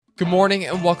Good morning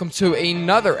and welcome to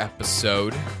another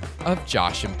episode of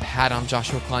Josh and Pat. I'm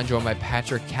Joshua Klein, joined by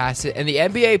Patrick Cassett, and the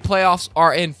NBA playoffs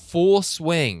are in full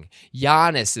swing.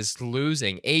 Giannis is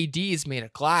losing, AD is made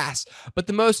of glass, but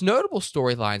the most notable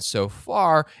storyline so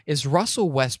far is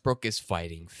Russell Westbrook is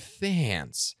fighting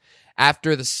fans.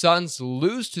 After the Suns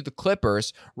lose to the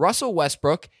Clippers, Russell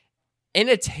Westbrook, in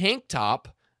a tank top,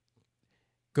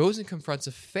 goes and confronts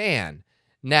a fan.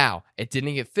 Now, it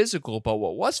didn't get physical, but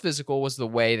what was physical was the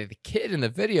way that the kid in the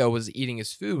video was eating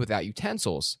his food without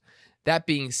utensils. That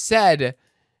being said,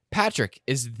 Patrick,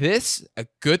 is this a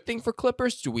good thing for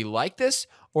Clippers? Do we like this?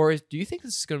 Or do you think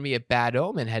this is going to be a bad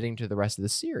omen heading to the rest of the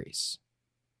series?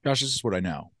 Josh, this is what I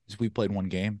know. Is we played one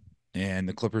game, and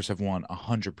the Clippers have won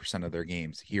 100% of their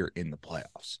games here in the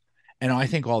playoffs. And I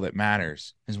think all that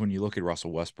matters is when you look at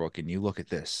Russell Westbrook and you look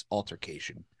at this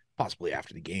altercation, possibly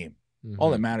after the game, all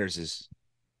that matters is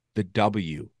the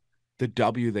W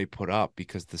they put up,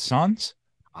 because the Suns,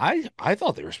 I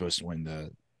thought they were supposed to win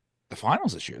the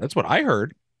finals this year. That's what I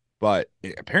heard, but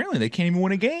apparently they can't even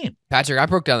win a game. Patrick, I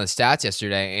broke down the stats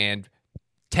yesterday, and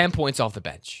 10 points off the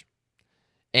bench.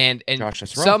 And Josh,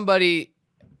 that's somebody,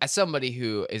 as somebody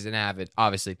who is an avid,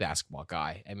 obviously, basketball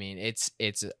guy, I mean, if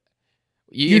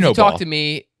you talk to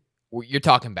me, you're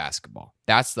talking basketball.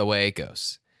 That's the way it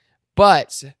goes.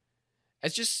 But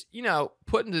it's just,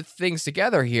 putting the things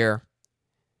together here.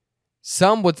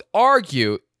 Some would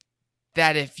argue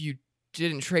that if you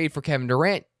didn't trade for Kevin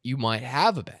Durant, you might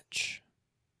have a bench.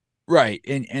 Right.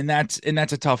 And that's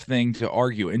a tough thing to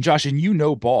argue. And Josh,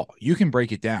 ball, you can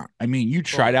break it down. I mean, you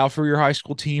tried out for your high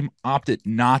school team, opted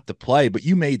not to play, but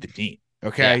you made the team.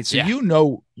 Okay. Yeah, so yeah.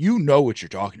 you know what you're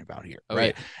talking about here.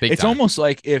 Right. Yeah. It's almost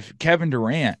like if Kevin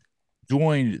Durant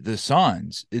joined the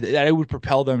Suns, that it would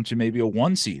propel them to maybe a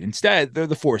 1 seed. Instead, they're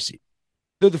the 4 seed.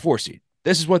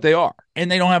 This is what they are.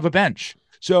 And they don't have a bench.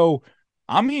 So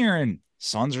I'm hearing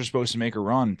Suns are supposed to make a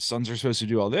run. Suns are supposed to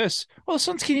do all this. Well, the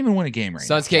Suns can't even win a game right now.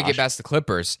 Suns can't get past the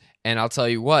Clippers. And I'll tell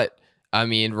you what, I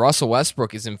mean, Russell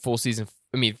Westbrook is in full season,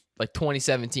 like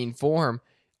 2017 form,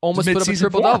 almost put up a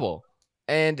triple-double.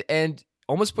 And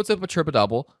almost puts up a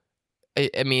triple-double.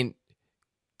 I mean,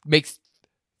 makes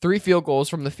 3 field goals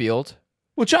from the field.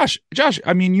 Well, Josh,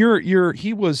 I mean, you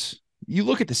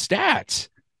look at the stats.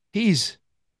 He's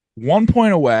 1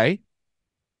 point away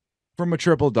from a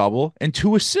triple-double and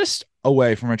 2 assists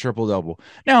away from a triple-double.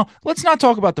 Now, let's not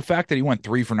talk about the fact that he went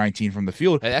 3 for 19 from the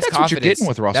field. That's what you're getting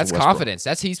with Russell That's Westbrook. Confidence.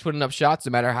 That's he's putting up shots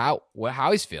no matter how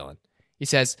he's feeling. He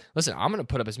says, listen, I'm going to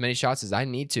put up as many shots as I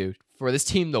need to for this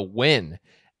team to win.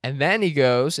 And then he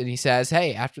goes and he says,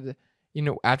 hey,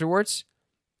 afterwards,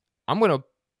 I'm going to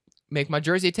make my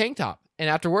jersey a tank top. And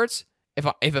afterwards, if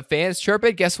a fan's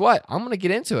chirping, guess what? I'm going to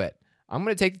get into it. I'm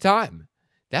going to take the time.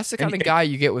 That's the kind of guy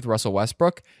you get with Russell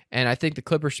Westbrook. And I think the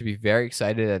Clippers should be very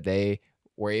excited that they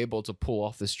were able to pull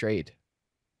off this trade.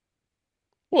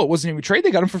 Well, it wasn't even a trade. They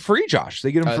got him for free, Josh.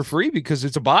 They get him for free because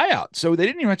it's a buyout. So they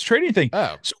didn't even have to trade anything.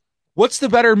 Oh. So what's the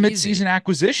better midseason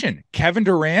acquisition, Kevin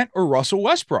Durant or Russell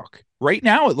Westbrook? Right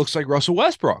now, it looks like Russell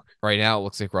Westbrook. Right now, it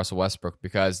looks like Russell Westbrook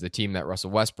because the team that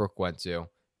Russell Westbrook went to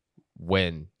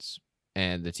wins.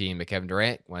 And the team that Kevin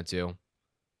Durant went to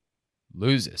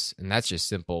loses. And that's just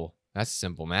simple. That's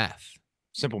simple math.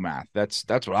 Simple math. That's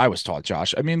what I was taught,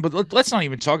 Josh. I mean, but let's not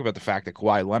even talk about the fact that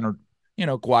Kawhi Leonard,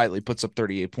 quietly puts up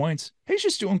 38 points. He's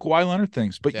just doing Kawhi Leonard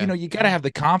things. But, you got to have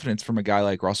the confidence from a guy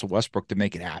like Russell Westbrook to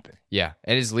make it happen. Yeah.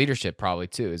 And his leadership probably,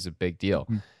 too, is a big deal.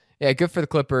 Mm-hmm. Yeah, good for the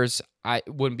Clippers. I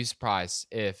wouldn't be surprised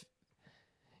if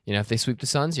they sweep the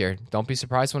Suns here. Don't be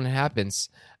surprised when it happens.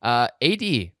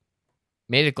 AD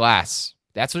made of glass.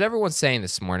 That's what everyone's saying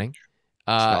this morning.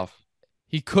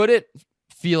 He couldn't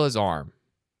feel his arm.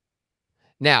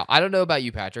 Now, I don't know about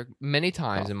you, Patrick. Many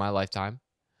times in my lifetime,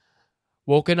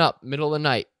 woken up middle of the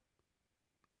night,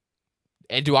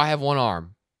 and do I have one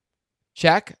arm?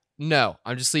 Check. No,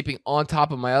 I'm just sleeping on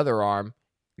top of my other arm.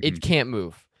 It can't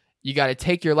move. You got to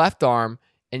take your left arm,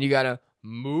 and you got to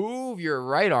move your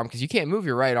right arm, because you can't move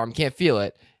your right arm, can't feel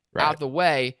it, out the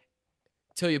way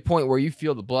till you point where you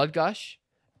feel the blood gush.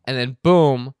 And then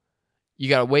boom, you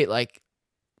gotta wait like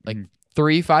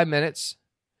 3-5 minutes.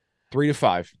 3 to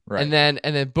 5, right? And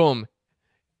then boom,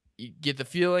 you get the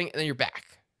feeling, and then you're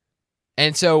back.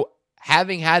 And so,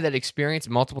 having had that experience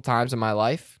multiple times in my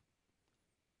life,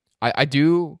 I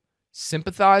do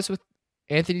sympathize with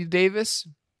Anthony Davis.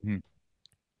 Mm-hmm.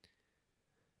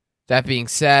 That being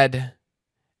said,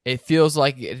 it feels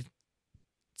like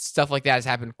stuff like that has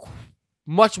happened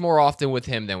much more often with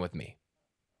him than with me.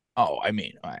 Oh, I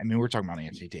mean, we're talking about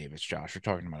Anthony Davis, Josh. We're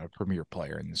talking about a premier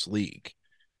player in this league.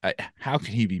 how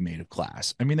can he be made of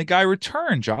glass? I mean, the guy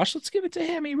returned, Josh. Let's give it to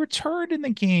him. He returned in the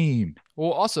game.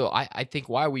 Well, also, I think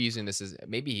why are we using this is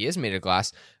maybe he is made of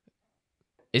glass.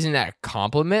 Isn't that a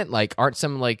compliment? Like, aren't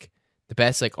some like the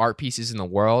best like art pieces in the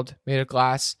world made of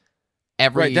glass?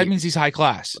 Right. That means he's high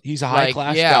class. He's a high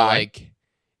class guy. Like,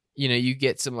 you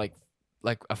get some like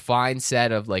a fine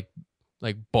set of like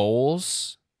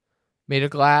bowls made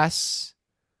of glass.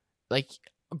 Like,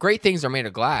 great things are made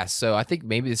of glass. So I think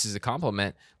maybe this is a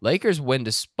compliment. Lakers win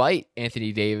despite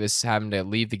Anthony Davis having to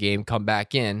leave the game, come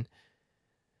back in.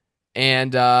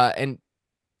 And are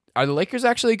the Lakers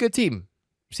actually a good team?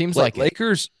 Seems like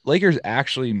Lakers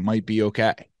actually might be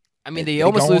okay. I mean, they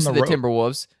almost lose to the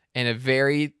Timberwolves in a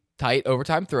very tight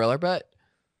overtime thriller, but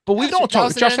we don't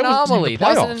talk. Josh, that was an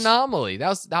anomaly.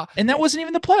 And that wasn't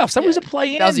even the playoffs. That was a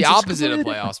play-in. That was the opposite of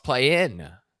playoffs. Play-in.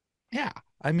 Yeah,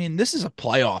 I mean, this is a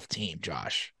playoff team,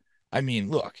 Josh. I mean,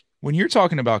 look, when you're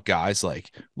talking about guys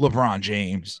like LeBron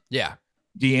James,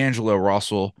 D'Angelo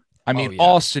Russell,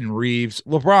 Austin Reeves,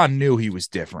 LeBron knew he was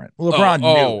different.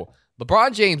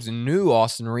 LeBron James knew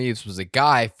Austin Reeves was a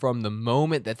guy from the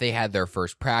moment that they had their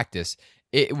first practice.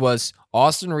 It was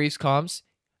Austin Reeves comes,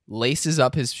 laces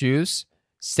up his shoes,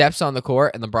 steps on the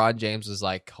court, and LeBron James was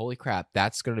like, holy crap,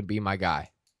 that's going to be my guy.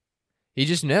 He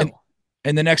just knew.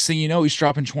 And the next thing you know, he's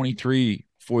dropping 23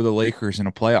 for the Lakers in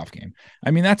a playoff game. I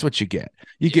mean, that's what you get.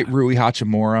 You get Rui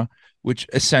Hachimura, which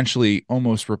essentially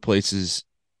almost replaces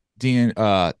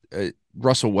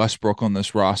Russell Westbrook on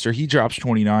this roster. He drops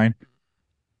 29.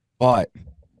 But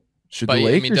the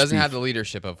Lakers doesn't have the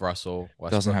leadership of Russell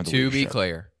Westbrook, doesn't have the to leadership. Be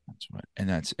clear. That's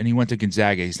right. And he went to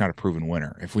Gonzaga. He's not a proven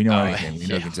winner. If we know anything, we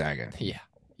know Gonzaga. Yeah.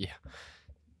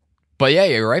 But yeah,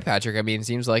 you're right, Patrick. I mean, it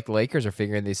seems like the Lakers are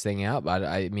figuring this thing out. But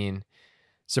I mean,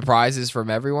 surprises from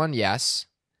everyone, yes.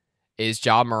 Is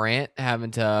Ja Morant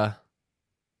having to,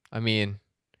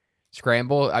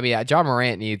 scramble? I mean, Ja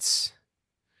Morant needs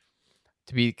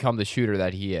to become the shooter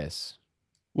that he is.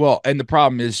 Well, and the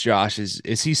problem is, Josh, is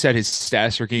he said his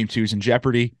status for game 2 is in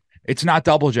jeopardy. It's not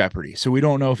double jeopardy, so we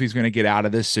don't know if he's going to get out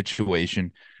of this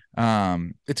situation.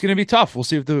 It's going to be tough. We'll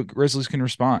see if the Grizzlies can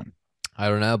respond. I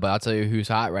don't know, but I'll tell you who's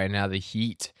hot right now. The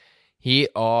Heat. Heat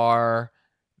are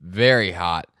very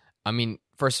hot. I mean,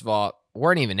 first of all,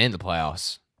 weren't even in the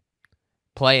playoffs.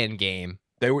 Play-in game.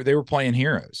 They were playing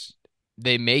heroes.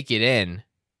 They make it in.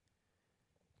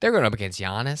 They're going up against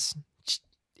Giannis.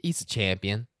 He's a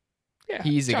champion. Yeah,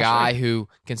 he's a guy who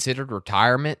considered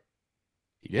retirement.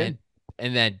 He did.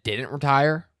 And then didn't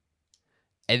retire.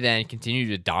 And then continued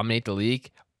to dominate the league.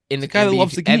 In the guy that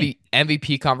loves the game.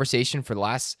 MVP conversation for the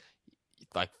last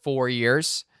 4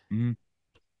 years. Mm-hmm.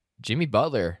 Jimmy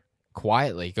Butler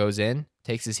quietly goes in,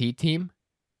 takes his Heat team,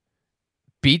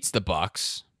 beats the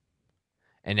Bucks.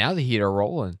 And now the Heat are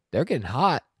rolling. They're getting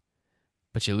hot.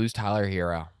 But you lose Tyler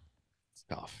Hero. It's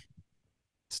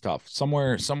tough.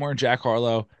 Somewhere in Jack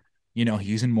Harlow,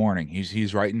 he's in mourning.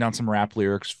 He's writing down some rap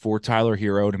lyrics for Tyler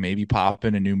Hero to maybe pop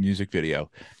in a new music video.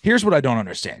 Here's what I don't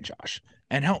understand, Josh.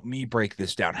 And help me break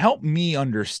this down. Help me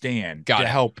understand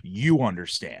help you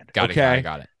understand. Got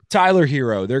it. Tyler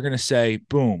Hero, they're going to say,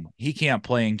 boom, he can't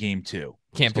play in game 2.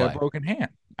 Can't play. Got a broken hand.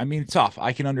 I mean, tough.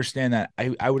 I can understand that.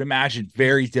 I would imagine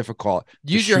very difficult.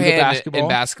 Use your hand in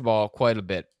basketball quite a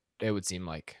bit, it would seem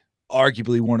like.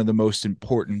 Arguably one of the most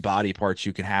important body parts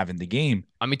you can have in the game.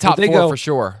 I mean, top 4 for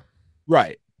sure.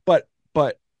 Right.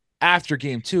 But after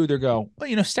game 2, they're going,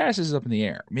 well, status is up in the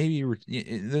air. Maybe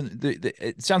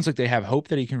it sounds like they have hope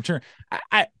that he can return.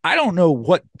 I don't know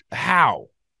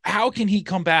how can he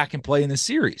come back and play in this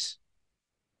series?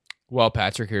 Well,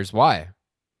 Patrick, here's why.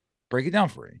 Break it down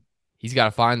for me. He's got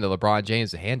to find the LeBron James,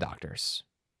 the hand doctors.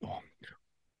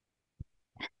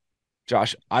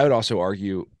 Josh, I would also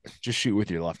argue just shoot with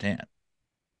your left hand.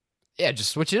 Yeah, just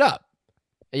switch it up.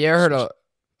 You ever heard of?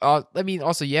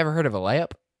 You ever heard of a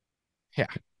layup? Yeah.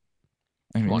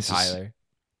 Come on, Tyler.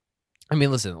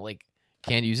 Listen,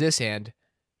 can't use this hand.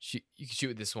 You can shoot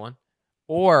with this one,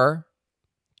 or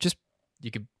just you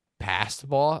could pass the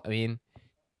ball.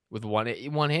 With one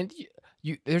hand,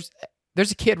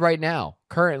 there's a kid right now,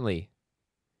 currently,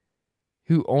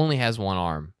 who only has one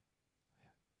arm.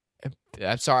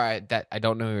 I'm sorry that I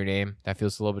don't know your name. That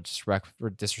feels a little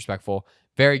bit disrespectful.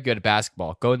 Very good at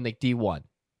basketball. Go and D1.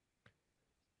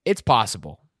 It's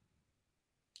possible.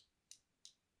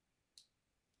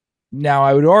 Now,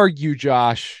 I would argue,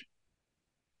 Josh,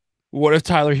 what if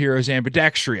Tyler Hero's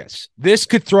ambidextrous? This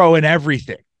could throw in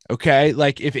everything, okay?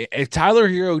 If Tyler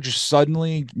Hero just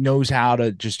suddenly knows how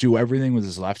to just do everything with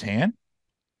his left hand,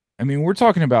 we're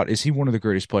talking about, is he one of the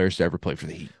greatest players to ever play for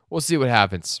the Heat? We'll see what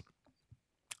happens.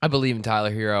 I believe in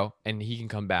Tyler Hero, and he can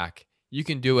come back. You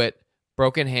can do it.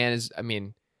 Broken hand is,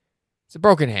 It's a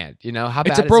broken hand. You know how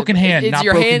bad It's a broken hand, Is not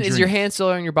your broken hand? Is your dreams. hand still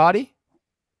on your body?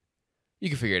 You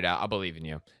can figure it out. I believe in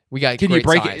you. We got Can you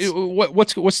great break science.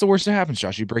 it? What's the worst that happens,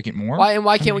 Josh? You break it more?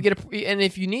 Why can't we get a? And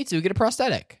if you need to, get a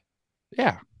prosthetic.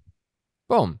 Yeah.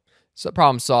 Boom. So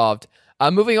problem solved.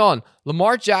 Moving on.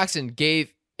 Lamar Jackson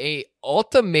gave a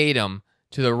ultimatum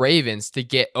to the Ravens to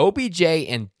get OBJ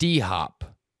and D-Hop.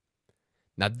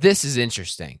 Now this is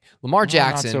interesting. Lamar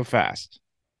Jackson. Not so fast.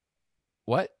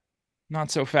 What? Not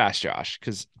so fast, Josh,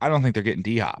 because I don't think they're getting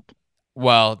D-Hop.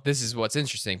 Well, this is what's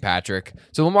interesting, Patrick.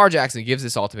 So Lamar Jackson gives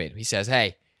this ultimatum. He says,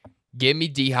 hey, give me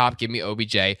D-Hop, give me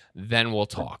OBJ, then we'll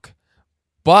talk.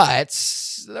 But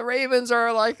the Ravens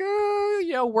are like,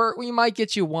 we might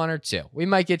get you one or two. We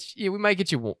might get you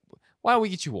one. Why don't we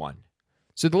get you one?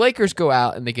 So the Lakers go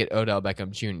out and they get Odell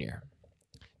Beckham Jr.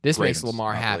 This Ravens, makes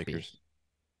Lamar not happy. Lakers.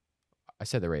 I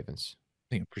said the Ravens.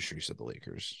 I'm pretty sure you said the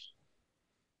Lakers.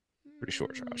 Pretty sure,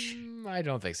 Josh. I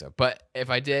don't think so. But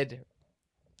if I did,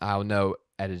 I'll know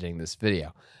editing this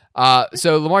video.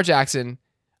 So Lamar Jackson,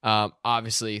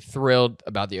 obviously thrilled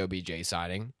about the OBJ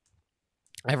signing.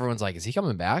 Everyone's like, is he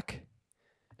coming back?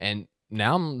 And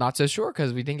now I'm not so sure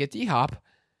because we didn't get D-Hop.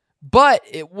 But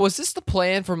was this the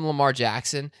plan from Lamar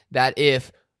Jackson that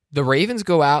if the Ravens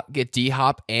go out, get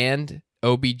D-Hop and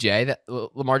OBJ, that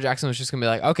Lamar Jackson was just going to be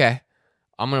like, okay,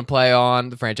 I'm going to play on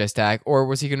the franchise tag? Or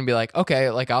was he going to be like, okay,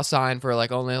 like I'll sign for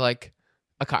like only like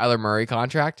a Kyler Murray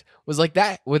contract? Was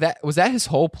that his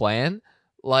whole plan?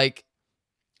 Like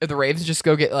if the Ravens just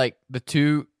go get like the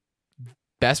two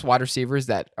best wide receivers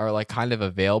that are like kind of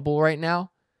available right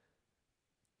now,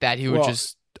 that he would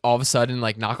just all of a sudden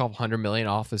like knock off $100 million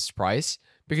off his price?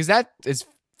 Because that is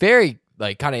very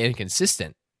like kind of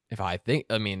inconsistent. It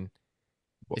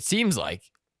seems like.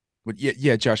 But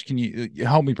yeah, Josh, can you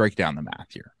help me break down the math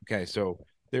here? Okay, so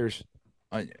there's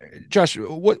Josh,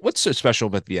 what's so special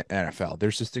about the NFL?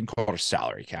 There's this thing called a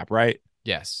salary cap, right?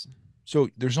 Yes. So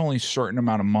there's only a certain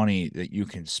amount of money that you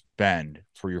can spend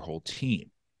for your whole team.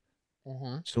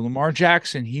 Mm-hmm. So Lamar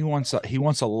Jackson, he wants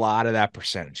a lot of that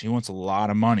percentage. He wants a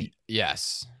lot of money.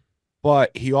 Yes.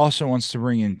 But he also wants to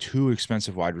bring in two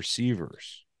expensive wide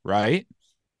receivers, right?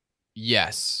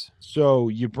 Yes. So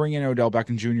you bring in Odell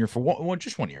Beckham Jr. for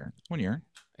just 1 year. 1 year.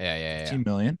 Yeah. $15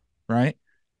 million, right?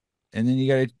 And then you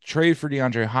got to trade for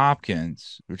DeAndre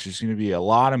Hopkins, which is going to be a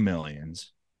lot of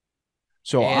millions.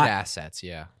 So assets,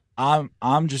 yeah. I'm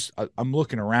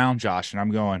looking around, Josh, and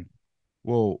I'm going,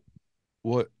 whoa,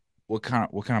 what kind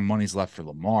of money's left for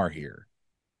Lamar here?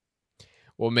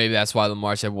 Well, maybe that's why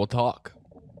Lamar said we'll talk.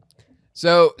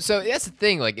 So that's the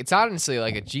thing. Like, it's honestly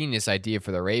like a genius idea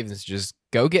for the Ravens to just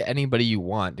go get anybody you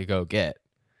want to go get,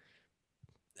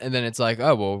 and then it's like,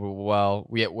 oh well,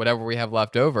 we get whatever we have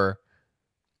left over.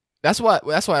 That's why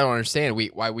I don't understand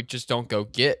why we just don't go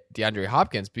get DeAndre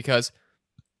Hopkins, because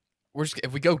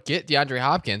if we go get DeAndre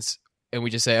Hopkins and we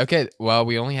just say, okay, well,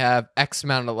 we only have X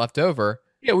amount of left over.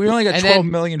 Yeah, we only got $12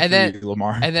 million for you,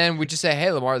 Lamar. And then we just say,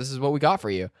 hey, Lamar, this is what we got for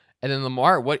you. And then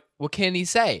Lamar, what can he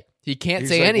say? He can't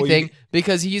say anything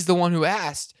because he's the one who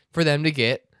asked for them to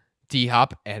get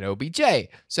D-Hop and OBJ.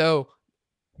 So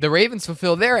the Ravens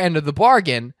fulfill their end of the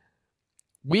bargain.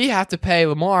 We have to pay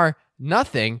Lamar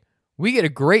nothing. We get a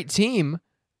great team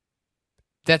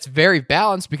that's very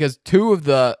balanced because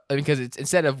it's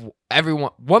instead of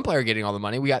one player getting all the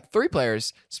money, we got three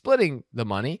players splitting the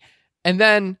money. And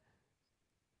then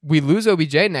we lose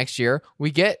OBJ next year.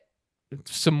 We get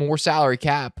some more salary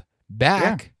cap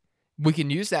back. Yeah. We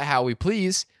can use that how we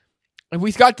please. And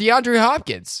we've got DeAndre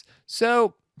Hopkins.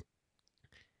 So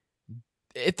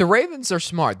if the Ravens are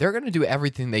smart, they're going to do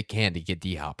everything they can to get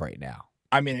D-Hop right now.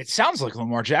 I mean, it sounds like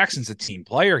Lamar Jackson's a team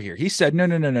player here. He said, no.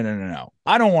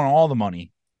 I don't want all the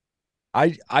money.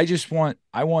 I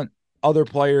want other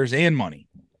players and money.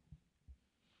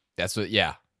 That's what,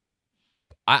 yeah.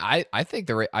 I think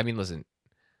listen,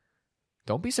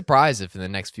 don't be surprised if in the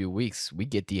next few weeks we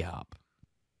get D-Hop.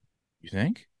 You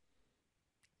think?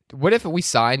 What if we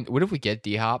get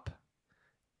D-Hop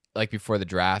like before the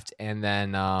draft, and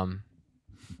then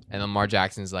Lamar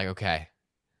Jackson's like, okay,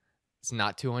 it's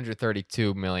not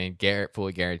 $232 million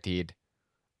fully guaranteed.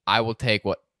 I will take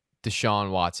what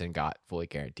Deshaun Watson got fully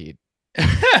guaranteed.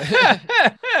 It's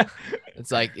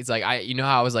like I was like, I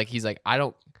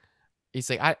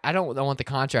don't want the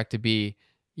contract to be,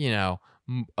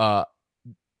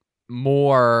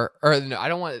 more, or no, I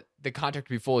don't want the contract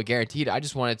to be fully guaranteed. I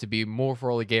just want it to be more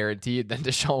fully guaranteed than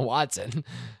Deshaun Watson.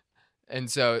 And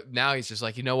so now he's just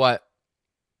like, you know what?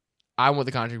 I want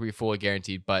the contract to be fully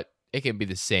guaranteed, but it can be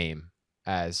the same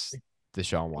as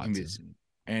Deshaun Watson.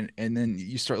 And then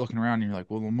you start looking around and you're like,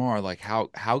 well, Lamar, like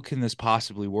how can this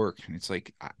possibly work? And it's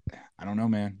like, I don't know,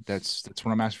 man. That's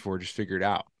what I'm asking for. Just figure it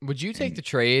out. Would you take And the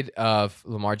trade of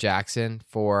Lamar Jackson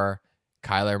for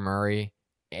Kyler Murray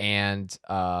and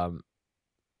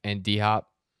D Hop?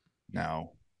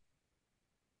 no,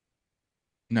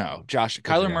 no, Josh, Good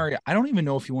for Kyler you. Murray, I don't even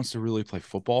know if he wants to really play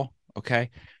football. Okay.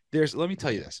 Let me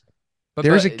tell you this.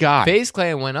 There's a But guy. FaZe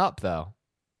Clan went up though.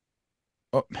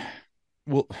 Oh,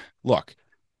 well, look,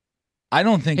 I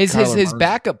don't think Kyler His Murray.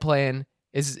 backup plan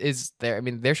is there. I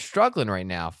mean, they're struggling right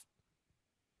now.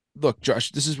 Look,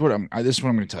 Josh, this is what I'm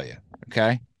going to tell you.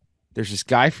 Okay. There's this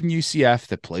guy from UCF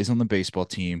that plays on the baseball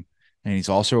team, and he's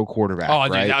also a quarterback, Oh,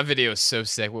 dude, right? that video is so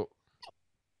sick.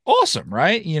 Awesome,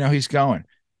 right? He's going.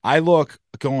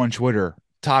 Go on Twitter,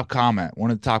 top comment.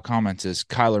 One of the top comments is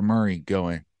Kyler Murray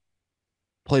going,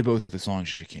 play both as long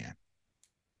as you can.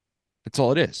 That's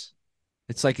all it is.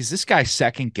 It's like, is this guy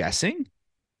second guessing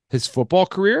his football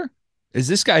career? Is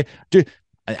this guy, dude?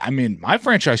 I mean, my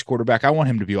franchise quarterback, I want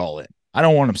him to be all in. I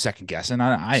don't want him second guessing.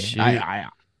 Shoot.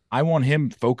 I want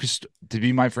him focused to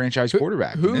be my franchise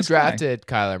quarterback. And Who this guy, drafted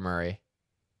Kyler Murray?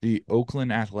 the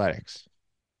Oakland Athletics.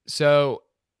 So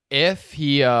if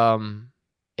he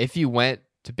went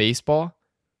to baseball,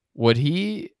 would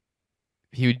he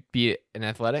would be an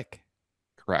athletic?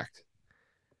 Correct.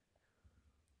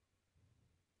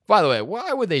 By the way,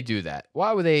 why would they do that?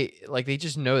 Why would they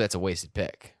just know that's a wasted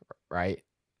pick, right?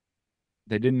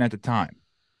 They didn't at the time.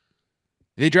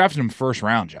 They drafted him first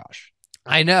round, Josh.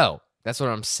 I know. That's what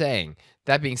I'm saying.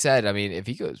 That being said, I mean, if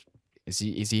he goes, is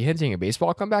he hinting a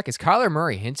baseball comeback? Is Kyler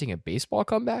Murray hinting a baseball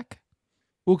comeback?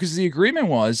 Well, because the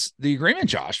agreement,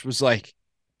 Josh, was like,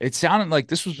 it sounded like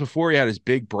this was before he had his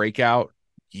big breakout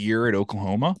year at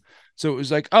Oklahoma. So it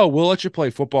was like, oh, we'll let you play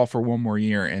football for one more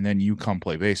year and then you come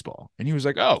play baseball. And he was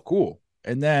like, oh, cool.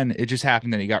 And then it just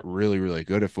happened that he got really, really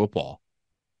good at football.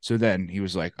 So then he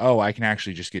was like, oh, I can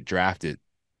actually just get drafted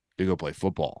to go play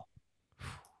football.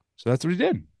 So that's what he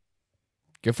did.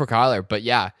 Good for Kyler. But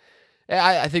yeah,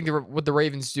 I think what the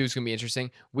Ravens do is going to be interesting.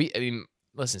 I mean,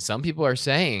 listen, some people are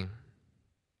saying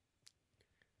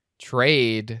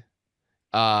trade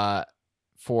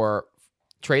for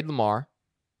trade Lamar,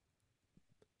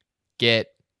 get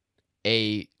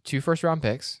two first-round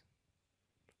picks,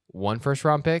 one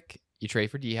first-round pick, you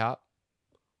trade for D Hop,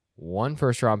 one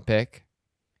first-round pick,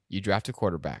 you draft a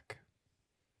quarterback.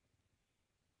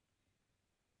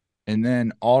 And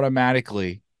then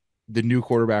automatically the new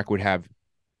quarterback would have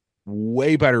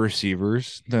way better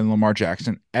receivers than Lamar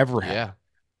Jackson ever had. Yeah.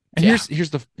 And Yeah.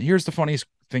 here's the funniest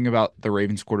thing about the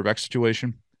Ravens quarterback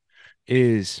situation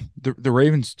is the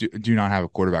Ravens do not have a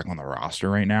quarterback on the roster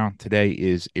right now. Today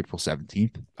is April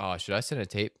 17th. Oh, should I send a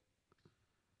tape?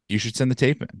 You should send the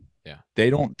tape in. Yeah. They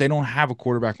don't have a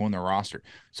quarterback on their roster.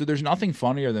 So there's nothing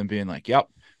funnier than being like, yep,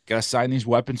 gotta sign these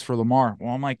weapons for Lamar.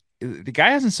 Well, I'm like, the guy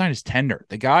hasn't signed his tender.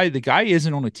 The guy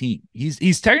isn't on a team.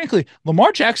 He's technically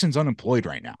Lamar Jackson's unemployed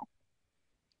right now.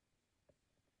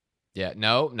 Yeah.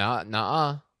 No, not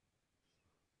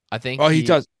I think Oh, he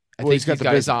does. I Well, think he's got the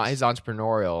his business. his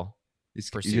entrepreneurial He's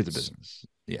got the pursuits. business.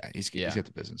 Yeah, he's Yeah. got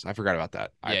the business. I forgot about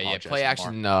that. I Yeah. apologize, Play Lamar.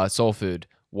 action soul food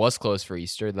was closed for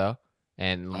Easter though,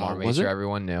 and Lamar made Was sure it?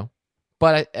 everyone knew.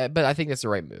 But I think that's the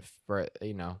right move for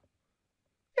Yeah,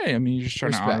 I mean, you're just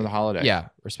trying to honor the holiday. Yeah,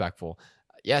 respectful.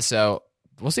 Yeah, so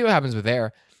we'll see what happens with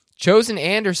there. Chosen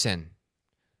Anderson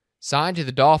signed to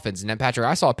the Dolphins, and then Patrick,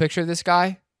 I saw a picture of this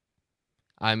guy.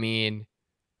 I mean,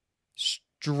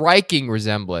 striking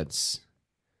resemblance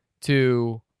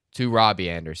to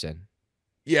Robbie Anderson.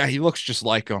 Yeah, he looks just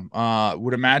like him.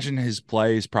 Would imagine his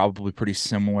play is probably pretty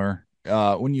similar.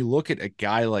 When you look at a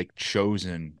guy like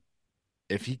Chosen,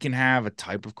 if he can have a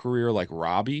type of career like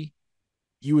Robbie,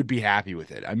 you would be happy with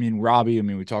it. I mean, Robbie,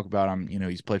 we talk about him,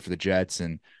 he's played for the Jets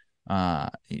and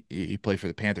he played for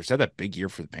the Panthers. Had that big year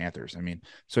for the Panthers. I mean,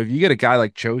 so if you get a guy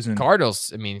like Chosen,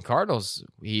 Cardinals,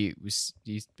 he was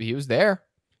there.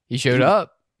 He showed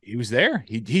up. He was there.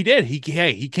 He did. He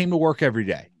came to work every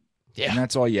day. Yeah. And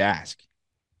that's all you ask.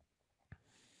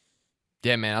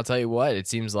 Yeah, man, I'll tell you what. It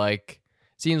seems like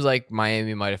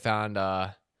Miami might have found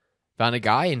a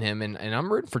guy in him, and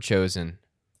I'm rooting for Chosen.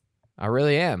 I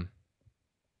really am.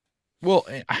 Well,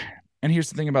 and here's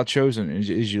the thing about Chosen is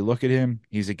you look at him,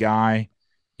 he's a guy,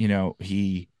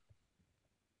 he's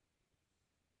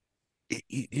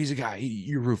a guy,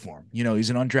 you root for him.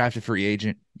 He's an undrafted free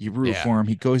agent. You root for him.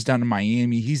 He goes down to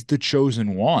Miami. He's the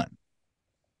chosen one.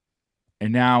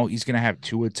 And now he's going to have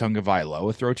Tua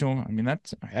Tagovailoa throw to him. I mean,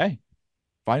 hey,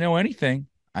 if I know anything,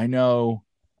 I know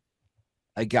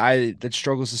a guy that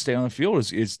struggles to stay on the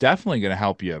field is definitely going to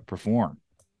help you perform.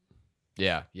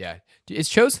 Yeah, yeah. Is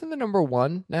Chosen the number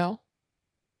one now?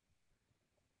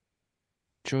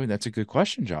 Joey, that's a good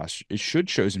question, Josh. It should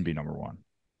Chosen be number one.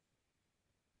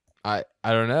 I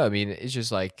don't know. I mean, it's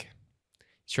just like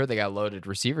sure they got loaded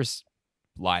receivers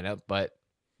lineup, but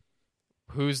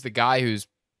who's the guy who's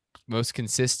most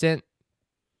consistent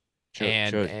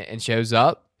and Should. and shows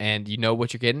up and you know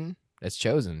what you're getting? That's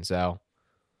Chosen. So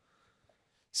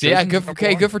yeah, Chosen's number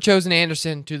one. good for Chosen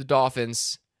Anderson to the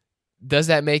Dolphins. Does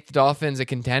that make the Dolphins a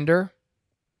contender?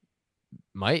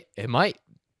 It might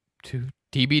to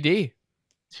TBD.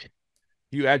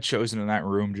 You add Chosen in that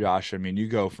room, Josh. I mean, you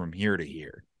go from here to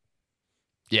here.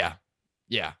 Yeah.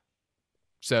 Yeah.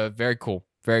 So very cool.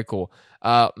 Very cool.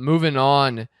 Moving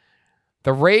on.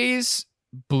 The Rays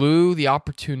blew the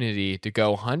opportunity to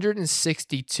go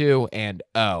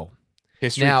 162-0.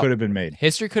 History Now, could have been made.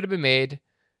 History could have been made.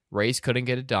 Rays couldn't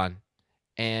get it done.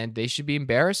 And they should be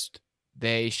embarrassed.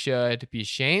 They should be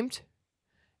ashamed.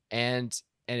 And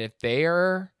if they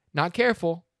are not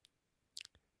careful,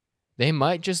 they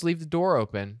might just leave the door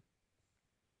open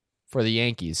for the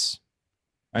Yankees.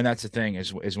 And that's the thing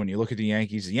is when you look at the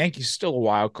Yankees are still a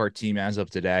wild card team as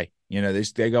of today. You know,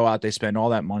 they go out, they spend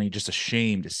all that money, just a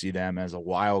shame to see them as a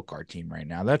wild card team right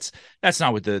now. That's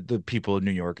not what the people of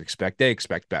New York expect. They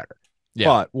expect better. Yeah.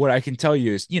 But what I can tell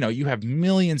you is, you have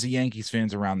millions of Yankees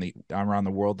fans around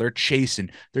the world. They're chasing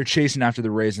after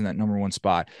the Rays in that number one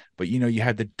spot. But you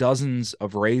had the dozens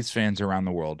of Rays fans around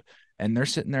the world, and they're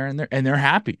sitting there and they're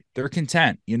happy. They're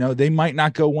content. They might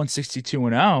not go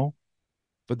 162-0,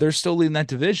 but they're still leading that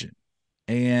division.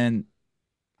 And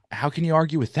how can you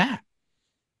argue with that?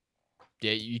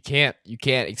 Yeah, you can't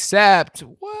accept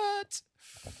what?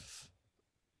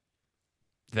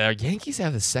 The Yankees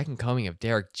have the second coming of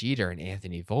Derek Jeter and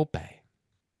Anthony Volpe.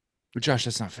 But Josh,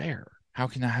 that's not fair.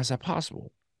 How's that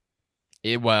possible?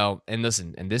 And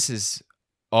listen, and this is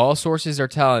all sources are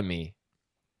telling me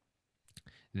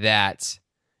that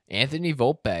Anthony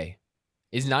Volpe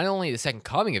is not only the second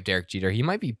coming of Derek Jeter, he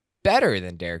might be better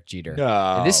than Derek Jeter.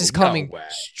 No, and this is coming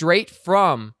straight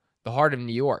from the heart of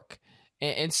New York.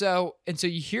 And so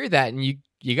you hear that and you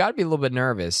got to be a little bit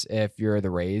nervous if you're the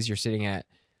Rays. You're sitting at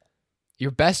your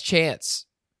best chance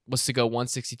was to go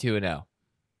 162-0.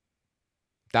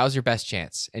 That was your best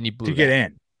chance, and you blew to get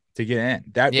in.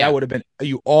 That would have been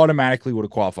you automatically would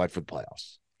have qualified for the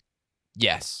playoffs.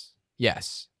 Yes.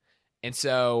 And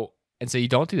so you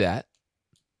don't do that.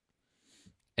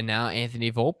 And now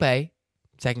Anthony Volpe,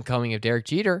 second coming of Derek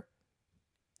Jeter,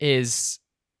 is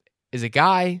a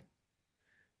guy.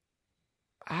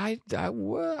 I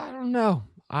don't know.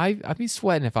 I'd be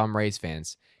sweating if I'm Rays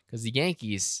fans because the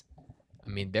Yankees, I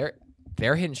mean,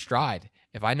 they're hitting stride.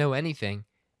 If I know anything,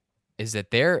 is that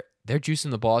they're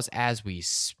juicing the balls as we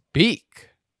speak.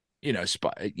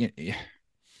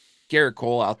 Garrett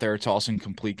Cole out there tossing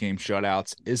complete game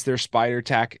shutouts. Is there spider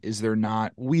tack? Is there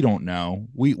not? We don't know.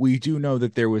 We do know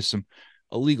that there was some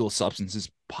illegal substances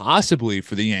possibly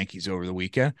for the Yankees over the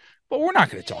weekend, but we're not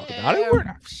going to talk about it. We're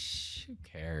not. Who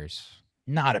cares?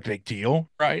 Not a big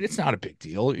deal, right? It's not a big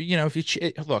deal. If you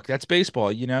look, that's baseball.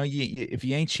 If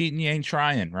you ain't cheating, you ain't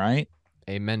trying, right?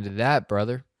 Amen to that,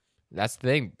 brother. That's the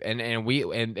thing, and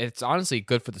it's honestly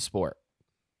good for the sport.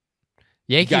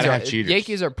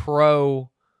 Yankees are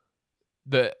pro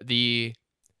the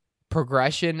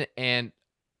progression and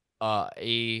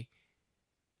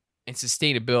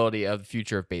sustainability of the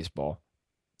future of baseball.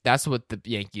 That's what the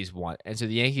Yankees want, and so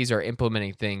the Yankees are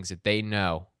implementing things that they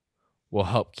know will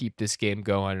help keep this game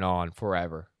going on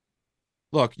forever.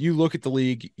 Look, you look at the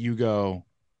league, you go,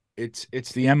 it's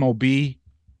the MLB,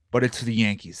 but it's the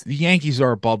Yankees. The Yankees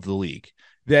are above the league.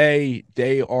 They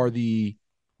are the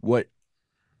what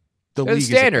the league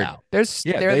standard. is about. They're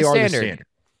the standard.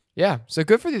 Yeah, so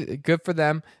good for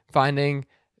them finding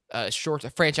a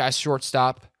franchise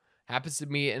shortstop. Happens to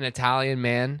be an Italian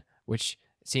man, which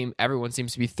everyone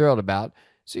seems to be thrilled about.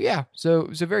 So yeah, so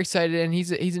very excited, and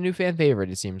he's a new fan favorite.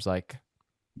 It seems like,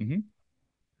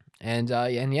 and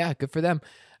yeah, good for them.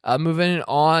 Moving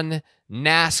on,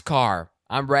 NASCAR.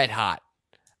 I'm red hot.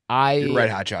 You're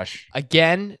red hot, Josh.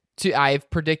 Again, I've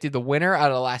predicted the winner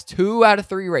out of the last 2 out of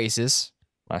 3 races.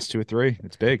 Last 2 or 3,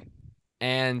 it's big,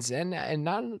 and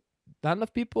not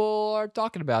enough people are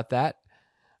talking about that.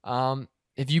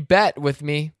 If you bet with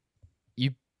me,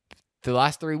 the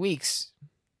last 3 weeks,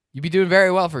 you'd be doing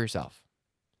very well for yourself.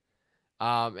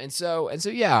 And so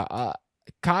yeah,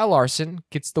 Kyle Larson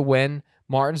gets the win.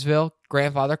 Martinsville,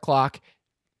 grandfather clock,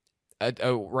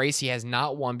 a race he has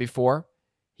not won before.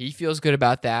 He feels good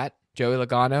about that. Joey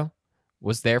Logano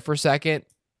was there for a second,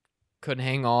 couldn't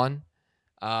hang on.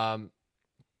 And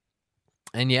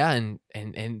yeah,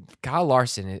 and Kyle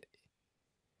Larson,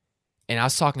 and I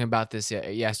was talking about this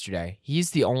yesterday.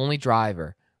 He's the only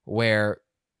driver where,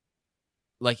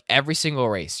 like, every single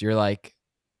race, you're like,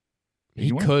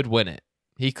 he could win it.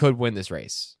 He could win this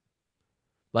race.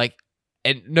 Like,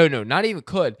 and no, not even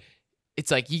could.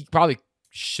 It's like he probably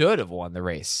should have won the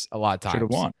race a lot of times. Should have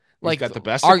won. Like, he's got the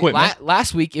best equipment.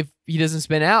 Last week, if he doesn't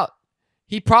spin out,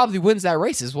 he probably wins that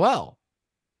race as well.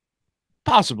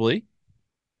 Possibly.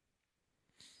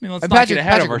 I mean, let's not get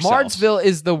ahead of ourselves. Martinsville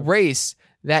is the race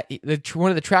that one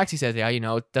of the tracks he says,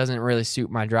 it doesn't really suit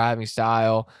my driving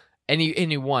style, and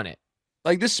he won it.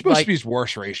 Like, this is supposed to be his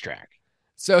worst racetrack.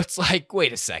 So it's like,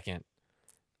 wait a second.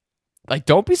 Like,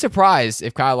 don't be surprised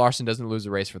if Kyle Larson doesn't lose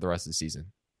a race for the rest of the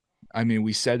season. I mean,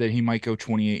 we said that he might go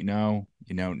 28-0.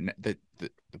 You know, the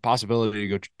possibility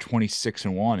to go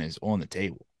 26-1 is on the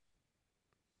table.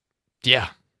 Yeah.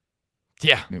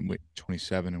 I mean, wait,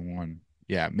 27-1.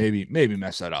 Yeah, maybe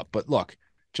mess that up. But look,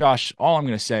 Josh, all I'm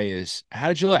going to say is, how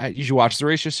did you like? Did you watch the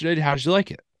race yesterday? How did you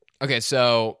like it? Okay,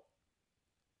 so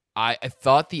I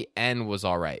thought the end was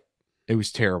all right. It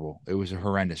was terrible. It was a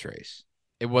horrendous race.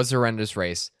 It was a horrendous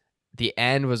race. The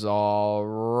end was all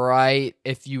right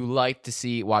if you like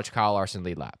to watch Kyle Larson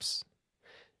lead laps.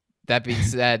 That being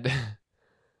said,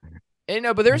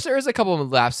 but there's a couple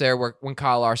of laps there when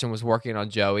Kyle Larson was working on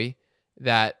Joey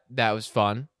that was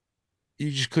fun.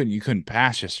 You just couldn't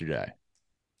pass yesterday.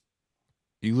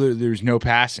 There was no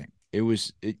passing.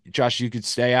 Josh, you could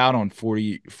stay out on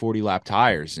 40 lap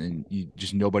tires and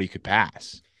nobody could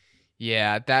pass.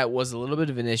 Yeah, that was a little bit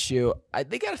of an issue.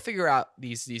 They got to figure out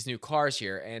these new cars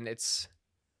here, and it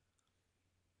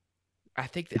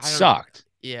sucked.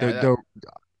 Yeah.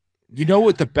 You know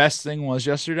what the best thing was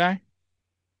yesterday?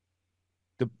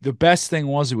 The best thing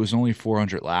was it was only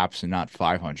 400 laps and not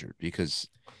 500 because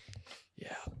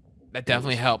that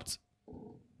definitely helped.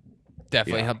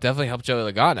 Definitely helped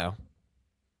Joey Logano.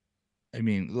 I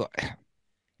mean,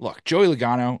 look, Joey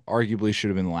Logano arguably should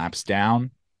have been laps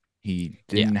down. He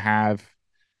didn't have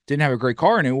a great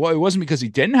car, and it wasn't because he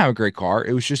didn't have a great car.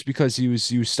 It was just because he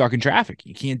was stuck in traffic.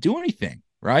 You can't do anything,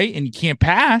 right? And you can't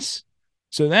pass.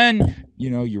 So then,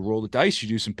 you roll the dice, you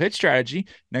do some pit strategy.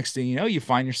 Next thing you know, you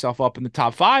find yourself up in the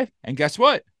top 5. And guess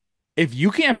what? If you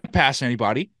can't pass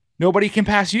anybody, nobody can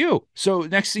pass you. So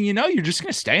next thing you know, you're just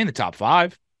going to stay in the top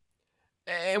 5.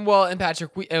 And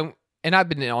Patrick, and I've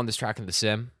been on this track in the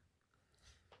sim.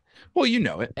 Well, you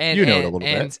know it. You know it a little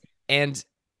bit.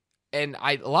 And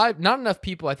not enough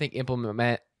people, I think,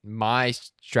 implement my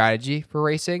strategy for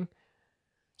racing.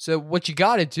 So what you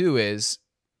got to do is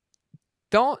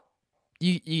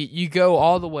you go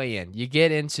all the way in. You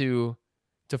get into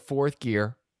 4th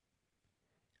gear.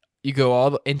 You go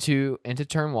all into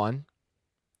turn 1.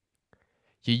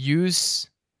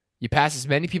 You pass as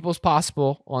many people as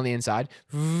possible on the inside.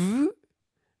 And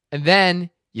then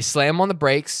you slam on the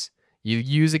brakes. You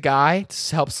use a guy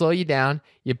to help slow you down.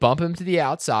 You bump him to the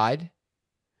outside.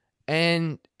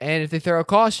 And if they throw a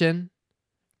caution,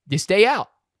 you stay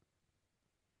out.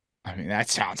 I mean, it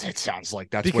sounds like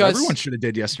that's what everyone should have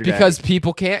did yesterday. Because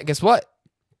people can't. Guess what?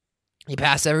 You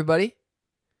pass everybody.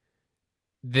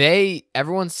 Guess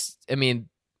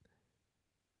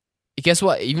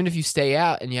what? Even if you stay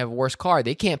out and you have a worse car,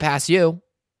 they can't pass you.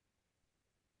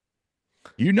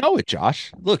 You know it,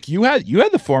 Josh. Look, you had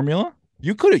the formula.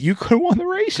 You could have won the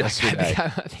race yesterday. I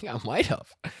think I might have.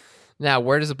 Now,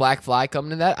 where does the black fly come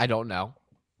into that? I don't know.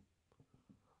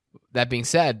 That being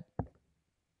said,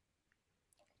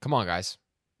 come on, guys.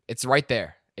 It's right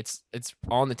there. It's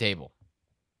on the table.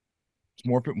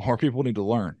 More people need to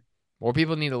learn. More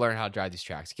people need to learn how to drive these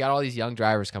tracks. You got all these young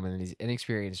drivers coming in, these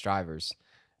inexperienced drivers,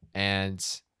 and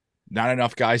not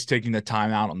enough guys taking the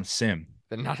time out on the sim.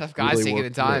 Not enough guys really taking the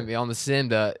time on the sim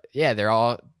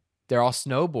they're all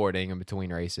snowboarding in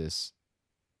between races,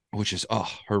 which is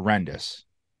horrendous.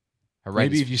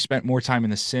 Maybe if you spent more time in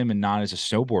the sim and not as a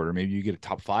snowboarder, maybe you get a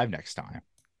top 5 next time.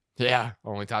 Yeah,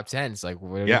 only top 10. It's like,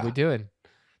 what are we doing?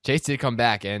 Chase did come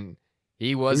back, and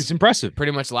he was impressive.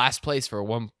 Pretty much last place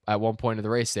at one point of the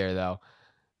race there, though.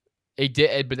 He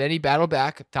did, but then he battled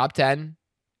back, top 10.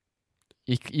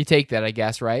 You take that, I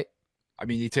guess, right? I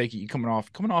mean, you take it. You coming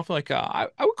off like I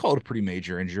would call it a pretty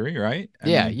major injury, right?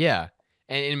 Yeah.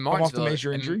 And in Martinsville, off the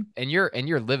major injury, and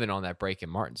you're living on that break in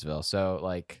Martinsville. So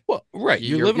like, well, right,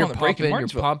 you're living on the break in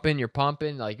Martinsville. You're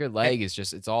pumping. Like your leg is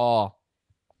just, it's all.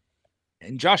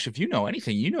 And Josh, if you know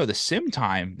anything, the sim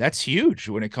time, that's huge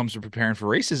when it comes to preparing for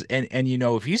races. And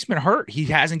if he's been hurt, he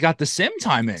hasn't got the sim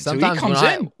time in. Sometimes so he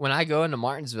comes when I go into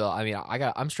Martinsville, I mean,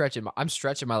 I'm stretching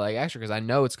my leg extra because I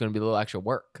know it's going to be a little extra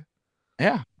work.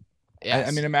 Yeah. Yes.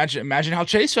 I mean, imagine how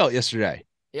Chase felt yesterday.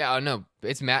 Yeah, no,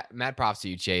 it's mad props to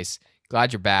you, Chase.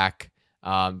 Glad you're back.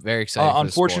 Very excited for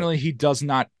the sport. Unfortunately, he does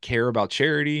not care about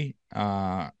charity.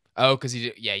 Because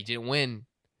he didn't win.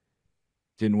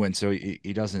 Didn't win, so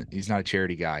he doesn't. He's not a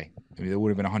charity guy. I mean, it would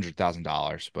have been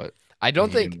 $100,000, but I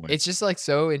don't think it's just like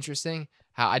so interesting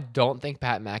how I don't think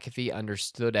Pat McAfee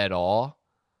understood at all,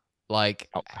 like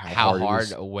how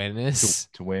hard a win is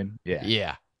to win.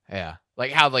 Yeah.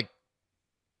 Like how like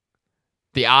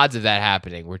the odds of that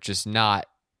happening were just not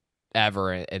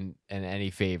ever in any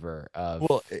favor of.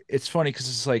 Well, it's funny because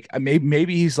it's like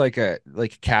maybe he's like a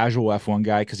casual F1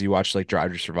 guy because he watched like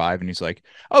Drive to Survive and he's like,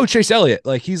 oh, Chase Elliott,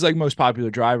 like he's like most popular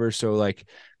driver, so like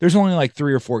there's only like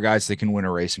 3 or 4 guys that can win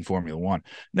a race in Formula One.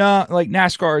 No, like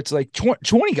NASCAR, it's like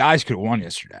 20 guys could have won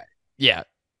yesterday. Yeah.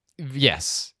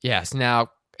 Yes. Now,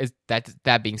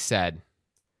 that being said,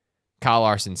 Kyle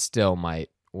Larson still might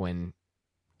win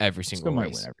every single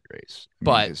race. Win every race.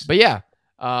 But yeah.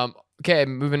 Okay,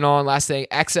 moving on. Last thing,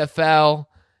 XFL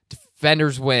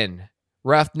Defenders win,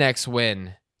 Roughnecks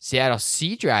win, Seattle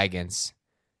Sea Dragons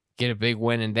get a big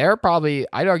win, and they're probably,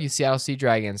 I'd argue, Seattle Sea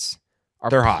Dragons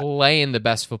are playing the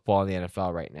best football in the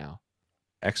NFL right now.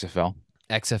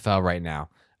 XFL right now.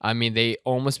 I mean, they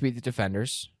almost beat the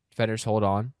Defenders. Defenders hold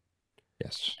on.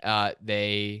 Yes.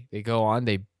 They go on.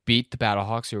 They beat the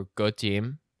Battlehawks, who are a good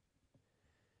team.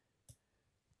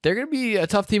 They're going to be a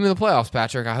tough team in the playoffs,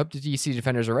 Patrick. I hope the DC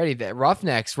Defenders are ready. The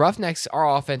Roughnecks,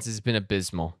 our offense has been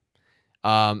abysmal.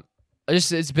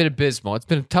 It's been abysmal. It's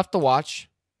been tough to watch.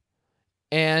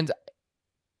 And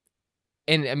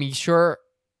I mean, sure,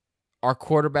 our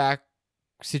quarterback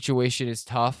situation is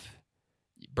tough.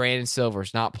 Brandon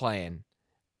Silver's not playing,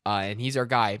 and he's our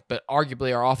guy. But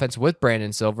arguably, our offense with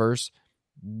Brandon Silver's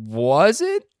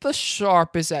wasn't the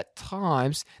sharpest at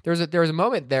times. There was a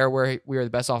moment there where we were the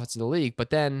best offense in the league,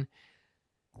 but then,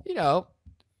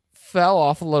 fell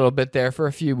off a little bit there for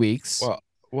a few weeks.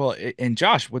 Well, and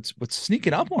Josh, what's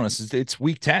sneaking up on us is it's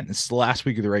week 10. It's the last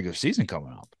week of the regular season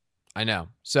coming up. I know.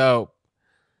 So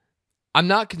I'm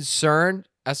not concerned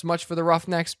as much for the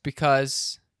Roughnecks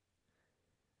because,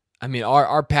 I mean,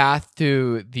 our path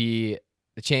to the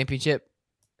championship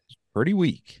is pretty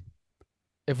weak.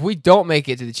 If we don't make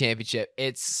it to the championship,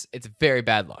 it's very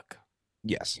bad luck.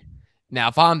 Yes. Now,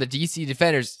 if I'm the DC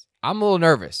Defenders, I'm a little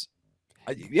nervous.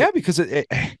 Yeah, because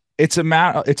it's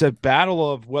a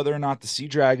battle of whether or not the Sea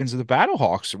Dragons or the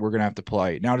Battlehawks we're gonna have to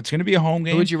play. Now, it's gonna be a home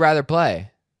game. Who would you rather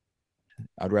play?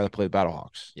 I'd rather play the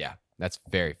Battlehawks. Yeah, that's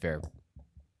very fair.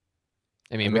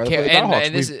 I mean,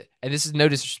 and this is no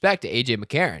disrespect to AJ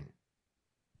McCarron.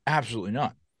 Absolutely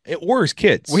not. Or his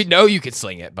kids. We know you can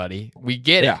sling it, buddy. We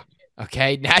get it.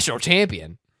 Okay, national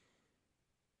champion.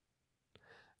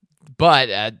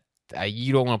 But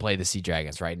you don't want to play the Sea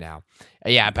Dragons right now.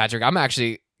 Yeah, Patrick, I'm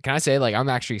actually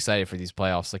excited for these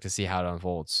playoffs, like to see how it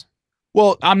unfolds.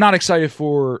 Well, I'm not excited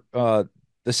for the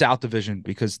South Division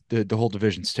because the whole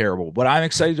division's terrible. But I'm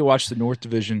excited to watch the North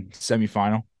Division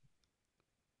semifinal.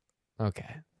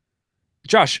 Okay.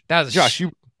 Josh,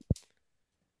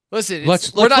 listen,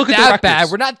 let's we're not look at that the bad.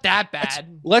 We're not that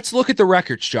bad. Let's look at the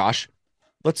records, Josh.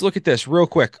 Let's look at this real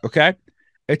quick, okay?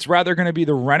 It's rather going to be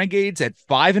the Renegades at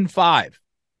 5-5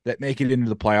 that make it into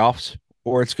the playoffs,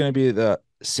 or it's going to be the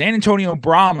San Antonio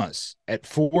Brahmas at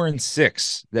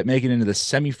 4-6 that make it into the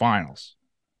semifinals.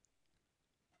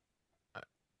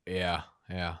 Yeah.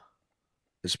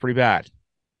 It's pretty bad.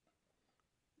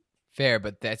 Fair,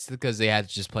 but that's because they had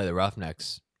to just play the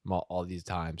Roughnecks all these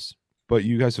times. But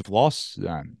you guys have lost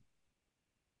then.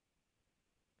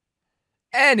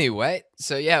 Anyway,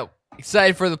 so yeah,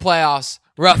 excited for the playoffs.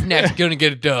 Roughneck's gonna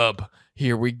get a dub.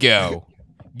 Here we go.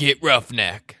 Get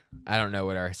Roughneck. I don't know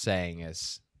what our saying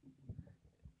is.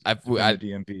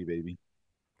 DMP, baby.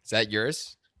 Is that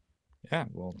yours? Yeah,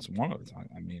 well, it's one of them.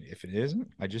 I mean, if it isn't,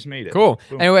 I just made it. Cool.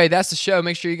 Boom. Anyway, that's the show.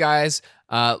 Make sure you guys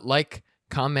like,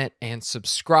 comment, and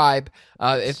subscribe.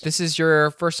 If this is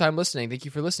your first time listening, thank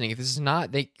you for listening. If this is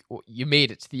not, you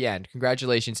made it to the end.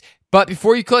 Congratulations. But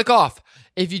before you click off,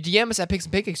 if you DM us at Picks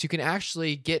and Pancakes, you can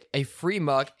actually get a free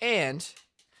mug and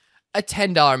a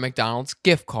 $10 McDonald's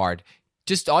gift card.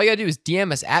 Just all you gotta do is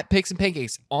DM us at Picks and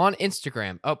Pancakes on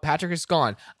Instagram. Oh, Patrick is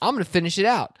gone. I'm gonna finish it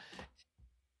out.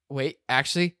 Wait,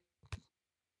 actually,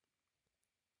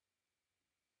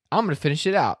 I'm gonna finish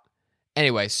it out.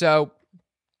 Anyway, so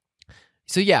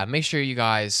yeah, make sure you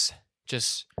guys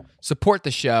just support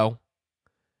the show.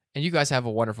 And you guys have a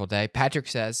wonderful day. Patrick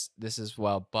says this as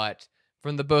well, but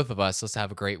from the both of us, let's have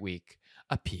a great week.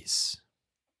 A peace.